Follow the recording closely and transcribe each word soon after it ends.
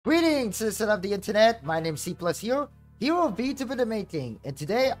Greetings, citizen of the internet. My name's C+Hero, Hero Vtuber the making, and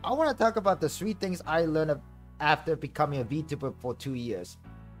today I want to talk about the 3 things I learned after becoming a Vtuber for 2 years.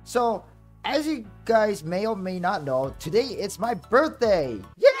 So, as you guys may or may not know, today it's my birthday!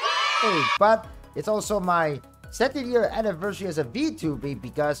 Yay! But it's also my 2nd year anniversary as a Vtuber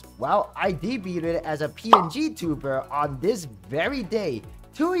because, well, I debuted as a PNG tuber on this very day,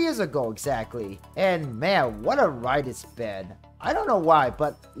 2 years ago exactly. And man, what a ride it's been. I don't know why,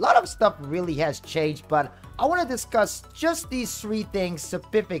 but a lot of stuff really has changed, but I want to discuss just these 3 things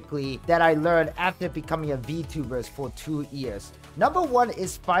specifically that I learned after becoming a VTuber for 2 years. Number 1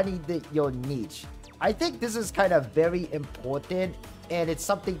 is finding your niche. I think this is kind of very important, and it's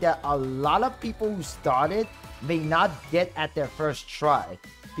something that a lot of people who started may not get at their first try.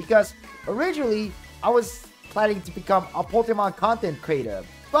 Because originally, I was planning to become a Pokemon content creator,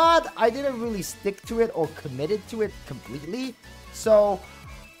 but I didn't really stick to it or committed to it completely. So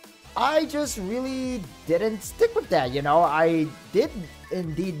I just really didn't stick with that, you know. I did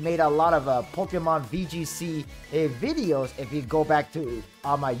indeed made a lot of Pokemon VGC videos if you go back to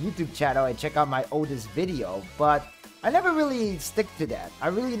my YouTube channel and check out my oldest video, but I never really stick to that. I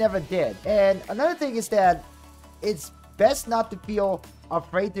really never did. And another thing is that it's best not to feel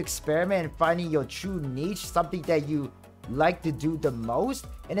afraid to experiment and finding your true niche, something that you like to do the most.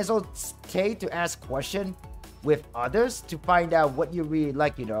 And it's okay to ask questions with others to find out what you really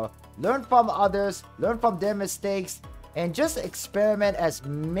like, you know. Learn from others, learn from their mistakes, and just experiment as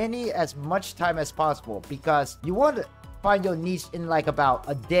much time as possible, because you want to find your niche in like about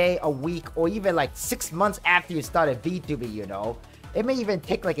a day, a week, or even like 6 months after you started VTubing, you know. It may even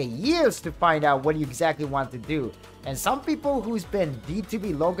take like years to find out what you exactly want to do. And some people who's been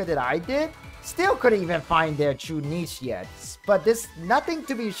VTubing longer than I did still couldn't even find their true niche yet. But there's nothing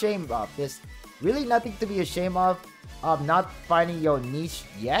to be ashamed of. There's really nothing to be ashamed of not finding your niche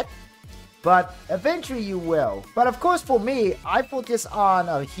yet. But eventually you will. But of course for me, I focus on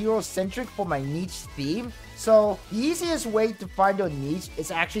a hero-centric for my niche theme. So the easiest way to find your niche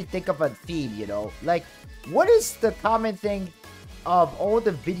is actually think of a theme, you know. Like, what is the common thing of all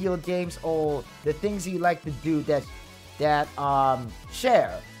the video games or the things you like to do that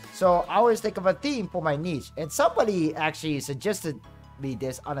share? So I always think of a theme for my niche, and somebody actually suggested me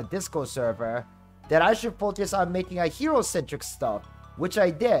this on a Discord server that I should focus on making a hero-centric stuff, which I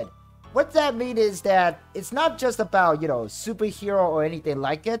did. What that means is that it's not just about, you know, superhero or anything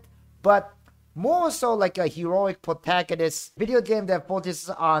like it, but more so like a heroic protagonist video game that focuses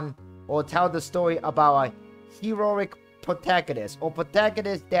on or tell the story about a heroic protagonist, or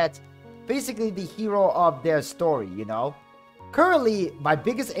protagonist that's basically the hero of their story, you know. Currently, my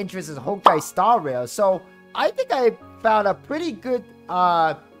biggest interest is Honkai Star Rail, so I think I found a pretty good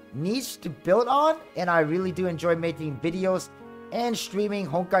niche to build on, and I really do enjoy making videos and streaming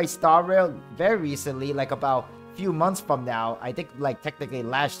Honkai Star Rail very recently, like about a few months from now. I think like technically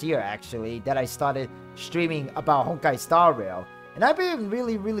last year actually, that I started streaming about Honkai Star Rail, and I've been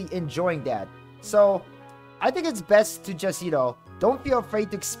really enjoying that. So I think it's best to just, you know, don't feel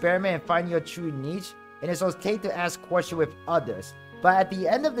afraid to experiment and find your true niche, and it's okay to ask questions with others. But at the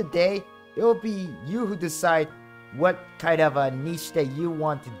end of the day, it will be you who decide what kind of a niche that you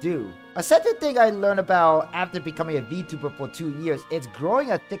want to do. A second thing I learned about after becoming a VTuber for 2 years is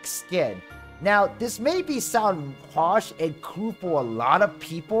growing a thick skin. Now, this may sound harsh and cruel for a lot of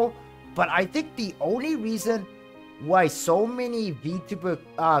people, but I think the only reason why so many VTubers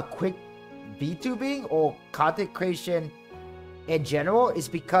quit VTubing or content creation in general is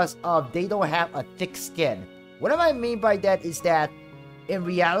because of they don't have a thick skin. What I mean by that is that in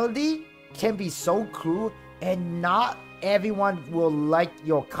reality can be so cruel, and not everyone will like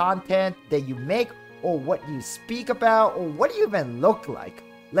your content that you make, or what you speak about, or what you even look like.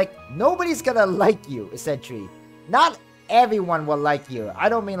 Like, nobody's gonna like you, essentially. Not everyone will like you. I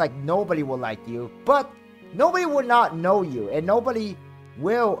don't mean like nobody will like you, but nobody will not know you, and nobody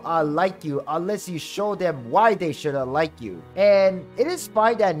will like you unless you show them why they should like you. And it is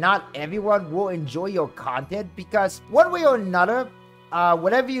fine that not everyone will enjoy your content, because one way or another,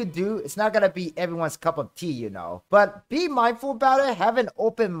 whatever you do, it's not gonna be everyone's cup of tea, you know. But be mindful about it, have an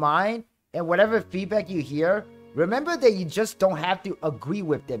open mind, and whatever feedback you hear, remember that you just don't have to agree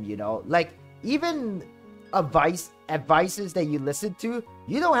with them, you know. Like, even advices that you listen to,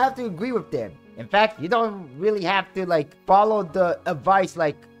 you don't have to agree with them. In fact, you don't really have to like follow the advice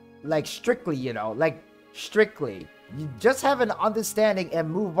like strictly, you know, like strictly. You just have an understanding and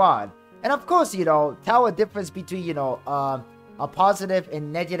move on. And of course, you know, tell a difference between, you know, a positive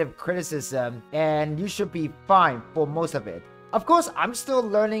and negative criticism, and you should be fine for most of it. Of course, I'm still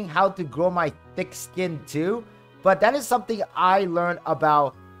learning how to grow my thick skin too, but that is something I learned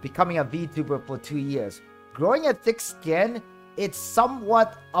about becoming a VTuber for 2 years. Growing a thick skin, it's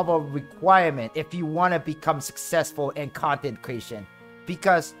somewhat of a requirement if you want to become successful in content creation,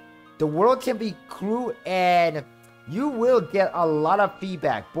 because the world can be cruel and you will get a lot of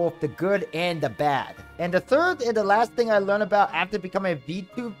feedback, both the good and the bad. And the third and the last thing I learned about after becoming a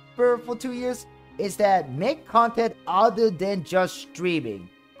VTuber for 2 years is that make content other than just streaming.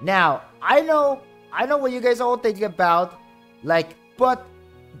 Now, I know what you guys are all thinking about, like, but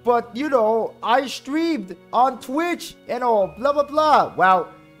you know, I streamed on Twitch and all, blah, blah, blah.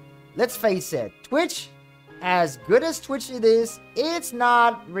 Well, let's face it, Twitch, as good as Twitch it is, it's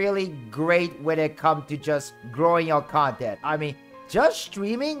not really great when it comes to just growing your content. I mean, just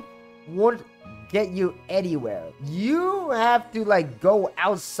streaming won't get you anywhere. You have to like go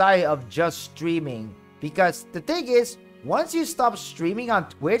outside of just streaming, because the thing is, once you stop streaming on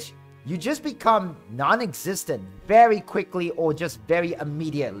Twitch, you just become non-existent very quickly or just very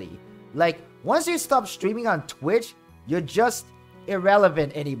immediately. Like, once you stop streaming on Twitch, you're just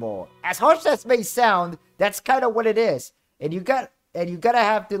irrelevant anymore. As harsh as may sound, that's kind of what it is. And you gotta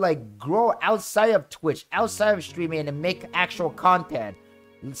have to like grow outside of Twitch, outside of streaming, and make actual content.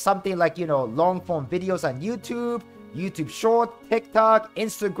 Something like, you know, long form videos on YouTube, YouTube Short, TikTok,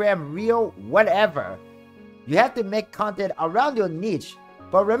 Instagram Reel, whatever. You have to make content around your niche.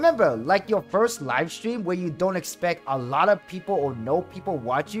 But remember, like your first live stream where you don't expect a lot of people or no people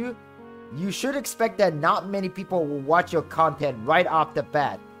watch you, you should expect that not many people will watch your content right off the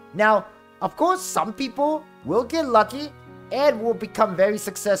bat. Now, of course, some people will get lucky and will become very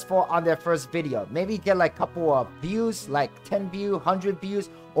successful on their first video. Maybe get like a couple of views, like 10 views, 100 views,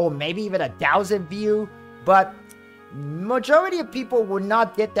 or maybe even 1,000 views. But majority of people will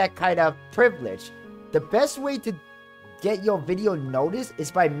not get that kind of privilege. The best way to get your video noticed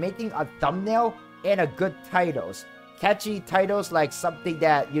is by making a thumbnail and a good titles. Catchy titles, like something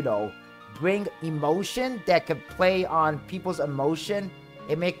that, you know, bring emotion, that can play on people's emotion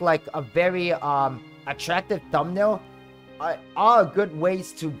and make like a very attractive thumbnail are good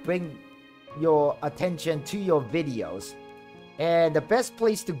ways to bring your attention to your videos. And the best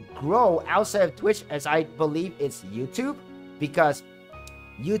place to grow outside of Twitch, as I believe, is YouTube, because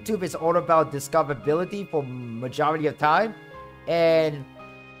YouTube is all about discoverability for majority of time, and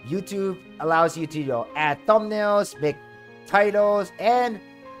YouTube allows you to, you know, add thumbnails, make titles, and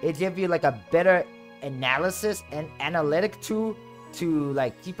it gives you like a better analysis and analytic tool to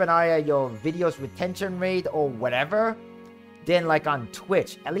like keep an eye on your videos retention rate or whatever than like on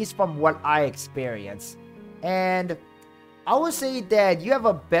Twitch, at least from what I experienced. And I would say that you have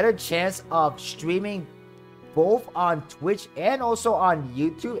a better chance of streaming both on Twitch and also on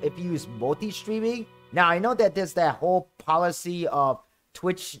YouTube if you use multi-streaming. Now, I know that there's that whole policy of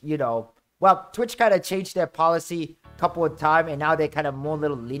Twitch, you know, well, Twitch kind of changed their policy a couple of times, and now they're kind of more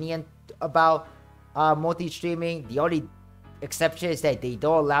little lenient about multi-streaming. The only exception is that they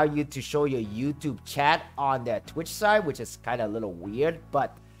don't allow you to show your YouTube chat on their Twitch side, which is kind of a little weird,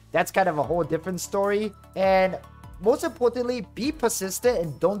 but that's kind of a whole different story. And most importantly, be persistent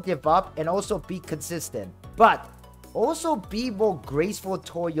and don't give up, and also be consistent. But also be more graceful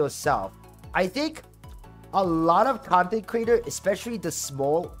toward yourself. I think a lot of content creators, especially the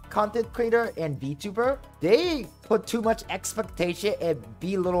small content creator and VTuber, they put too much expectation and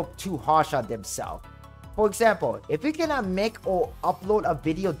be a little too harsh on themselves. For example, if you cannot make or upload a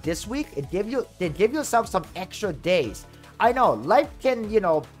video this week, then give yourself some extra days. I know life can, you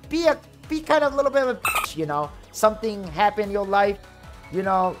know, be kind of a little bit of a bitch, you know. Something happen in your life, you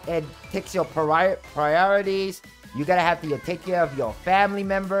know, it takes your priorities. You gotta have to take care of your family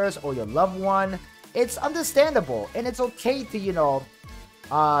members or your loved one. It's understandable, and it's okay to, you know,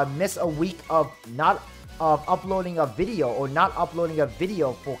 miss a week of uploading a video or not uploading a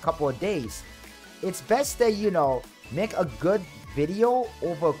video for a couple of days. It's best that, you know, make a good video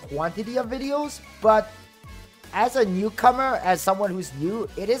over quantity of videos. But as a newcomer, as someone who's new,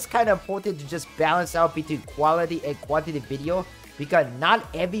 it is kind of important to just balance out between quality and quantity video, because not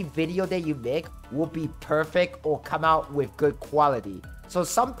every video that you make will be perfect or come out with good quality. So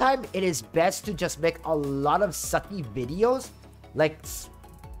sometimes it is best to just make a lot of sucky videos, like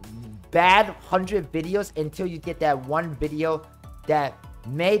bad 100 videos, until you get that one video that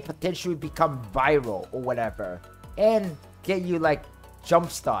may potentially become viral or whatever, and get you like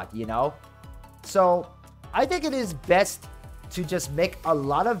jump start, you know. So I think it is best to just make a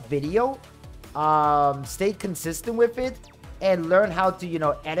lot of video, stay consistent with it, and learn how to, you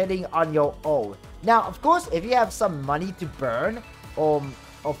know, editing on your own. Now, of course, if you have some money to burn or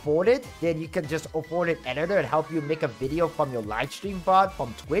afford it, then you can just afford an editor and help you make a video from your live stream bot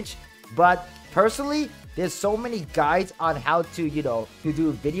from Twitch. But personally, there's so many guides on how to, to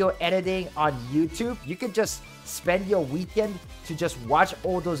do video editing on YouTube. You can just spend your weekend to just watch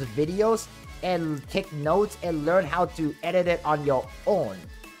all those videos and take notes and learn how to edit it on your own.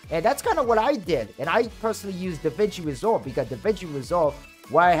 And that's kind of what I did. And I personally use DaVinci Resolve because DaVinci Resolve,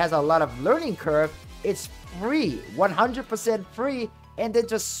 while it has a lot of learning curve, it's free, 100% free. And there's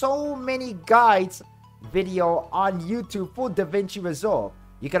just so many guides video on YouTube for DaVinci Resolve.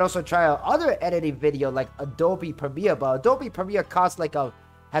 You can also try out other editing video like Adobe Premiere, but Adobe Premiere costs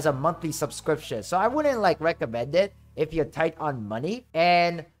has a monthly subscription. So I wouldn't recommend it if you're tight on money.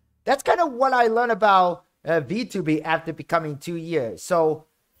 And that's kind of what I learned about VTubing after becoming 2 years. So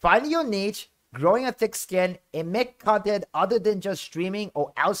finding your niche, growing a thick skin, and make content other than just streaming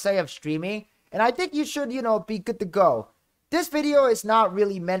or outside of streaming. And I think you should, be good to go. This video is not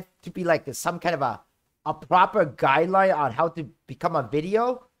really meant to be some kind of a proper guideline on how to become a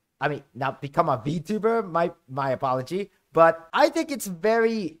not become a VTuber, my apology. But I think it's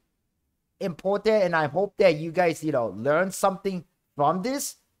very important, and I hope that you guys, learn something from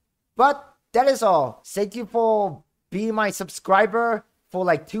this. But that is all. Thank you for being my subscriber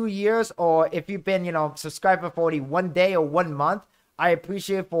for 2 years, or if you've been, subscriber for only 1 day or 1 month. I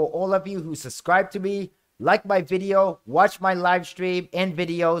appreciate for all of you who subscribe to me, like my video, watch my live stream and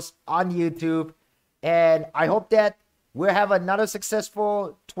videos on YouTube. And I hope that we'll have another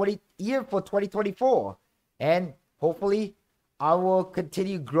successful year for 2024. And hopefully I will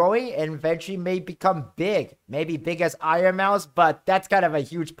continue growing and eventually may become big. Maybe big as Iron Mouse, but that's kind of a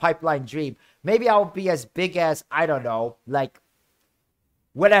huge pipeline dream. Maybe I'll be as big as, I don't know,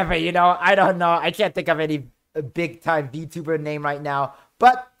 whatever, I don't know. I can't think of any big time VTuber name right now.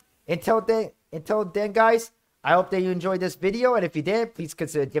 But until then, guys, I hope that you enjoyed this video. And if you did, please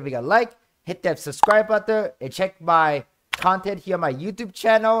consider giving a like, hit that subscribe button, and check my content here on my YouTube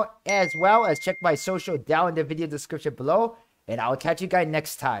channel, as well as check my social down in the video description below. And I will catch you guys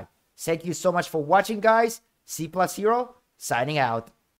next time. Thank you so much for watching, guys. C+Hero signing out.